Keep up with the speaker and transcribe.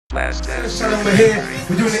Last channel, we're here.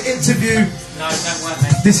 We're doing an interview. No, don't work,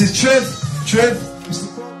 mate. This is Trev. Trev.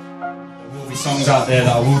 There will be songs out there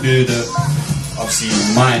that I will do that obviously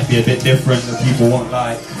might be a bit different that people won't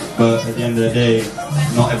like, but at the end of the day,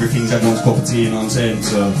 not everything's everyone's cup of tea, you know what I'm saying?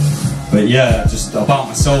 So, but yeah, just about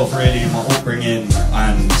myself really, my upbringing,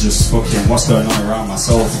 and just fucking what's going on around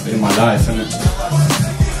myself in my life, innit?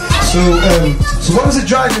 So what was the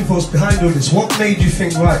driving force behind all this? What made you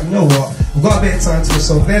think, right, you know what, we've got a bit of time to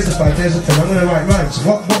myself, there's the 5, there's the 10, I'm going to write rhymes.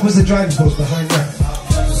 What was the driving force behind that?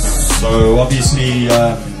 So obviously,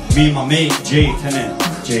 me and my mate Jake,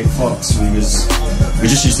 Jake Fox, we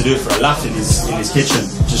just used to do it for a laugh in his kitchen.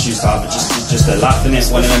 Just used to have just a laugh in it.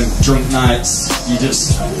 One of them drunk nights. You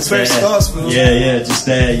just it's where it starts, bro. Yeah, just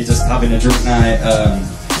there. You're just having a drunk night.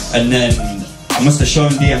 And then I must have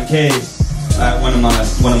shown DMK one of my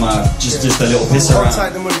just a little piss around.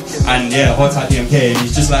 And yeah, hot type DMK, and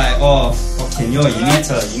he's just like, oh fucking yo, you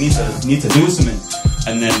need to do something.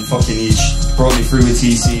 And then fucking he brought me through with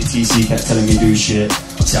TC. TC kept telling me do shit.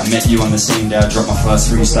 Obviously I met you on the same day I dropped my first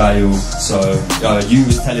freestyle. So you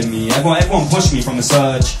was telling me, everyone pushed me from the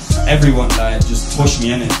surge. Everyone like just pushed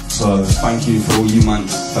me in it. So thank you for all you man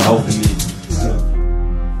for helping me.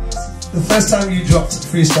 The first time you dropped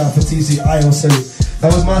freestyle for TC, I also,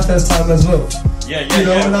 that was my first time as well. Yeah, you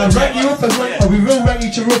know, and I rang you up as well. Oh, we will rang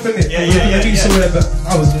each other up in it. Yeah. Somewhere, but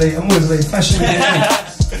I was late. I'm always late. Fashion.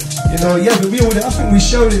 You know, yeah, but we all, I think we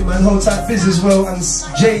showed it, man. Hold tight, Fizz as well, and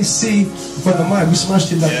JC from the mic. We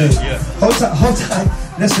smashed him that day. Yeah. Hold tight.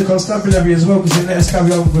 Let's the constabulary as well, because it let us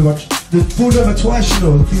carry on with much. They pulled over twice, you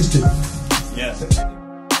know, please do. Yeah.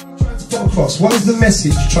 Trying to put across. What is the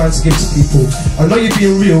message you're trying to give to people? I know you're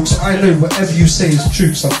being real, so I know whatever you say is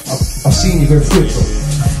true, because I've seen you go through it, bro.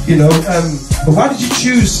 You know, but why did you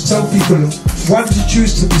choose to tell people? Why did you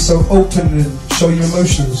choose to be so open and show your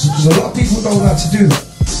emotions? Because a lot of people don't like to do that.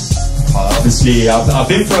 Obviously, I've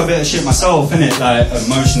been through a bit of shit myself, innit? Like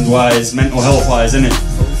emotions-wise, mental health-wise, innit?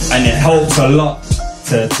 And it helps a lot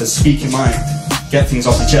to speak your mind, get things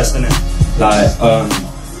off your chest, innit? Like,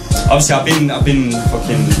 obviously, I've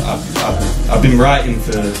been writing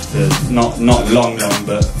for not long,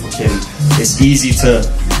 but fucking, it's easy to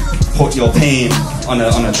put your pain on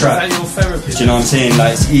a track. Is that your therapy? Do you know what I'm saying?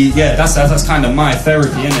 Like, yeah, that's kind of my therapy,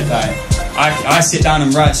 innit? Like, I sit down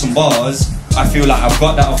and write some bars. I feel like I've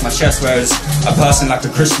got that off my chest, whereas a person like a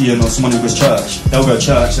Christian or someone who goes church, they'll go to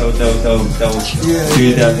church, they'll do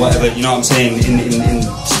their whatever, you know what I'm saying, in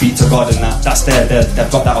speak to God and that's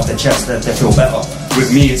they've got that off their chest, they feel better.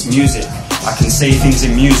 With me, it's music. I can say things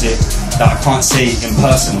in music that I can't say in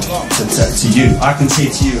person to you. I can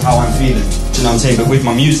say to you how I'm feeling, do you know what I'm saying? But with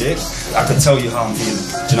my music, I can tell you how I'm feeling,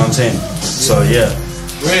 do you know what I'm saying? So yeah.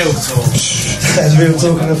 Real talk. That's real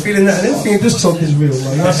talk, and I'm feeling that, and everything in this talk is real,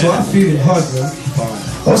 man. That's what I'm feeling hard, man.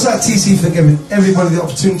 What's that TC for giving everybody the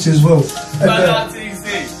opportunity as well? And,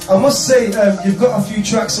 TC. I must say, you've got a few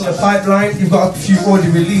tracks on the pipeline, you've got a few already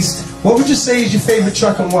released. What would you say is your favourite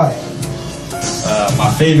track and why?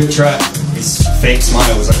 My favourite track is Fake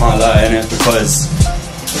Smiles, I can't lie, innit? Because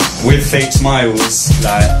with Fake Smiles,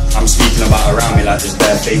 like, I'm speaking about around me, like, there's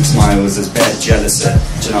bare fake smiles, there's bare jealousy,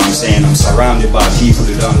 do you know what I'm saying? I'm surrounded by people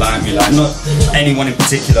who don't like me, like, not anyone in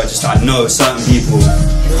particular, just I know certain people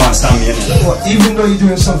can't stand me, innit? Well, even though you're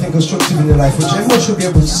doing something constructive in your life, which everyone should be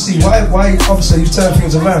able to see, why obviously you've turned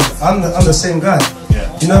things around, I'm the same guy,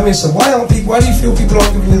 yeah. You know what I mean? So why do you feel people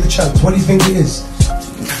aren't giving you the chance? What do you think it is?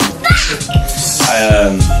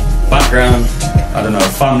 Background, I don't know,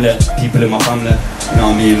 family, people in my family. You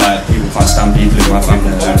know what I mean? Like, people can't stand people in my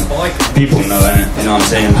family. People know, innit? You know what I'm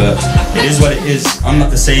saying? But it is what it is. I'm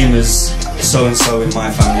not the same as so-and-so in my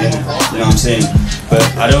family, innit? You know what I'm saying? But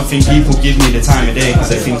I don't think people give me the time of day because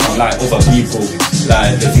they think I'm like other people.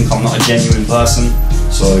 Like, they think I'm not a genuine person.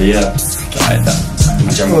 So, yeah, like, that's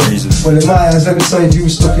my general reason. Well, in my eyes, let me tell you, if you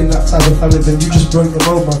were stuck in that type of family, then you just broke the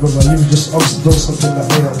mold, my brother. You've just obviously done something that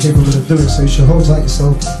they're not capable of doing, so you should hold tight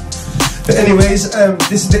yourself. But anyways,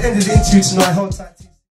 this is the end of the interview tonight. Hold tight.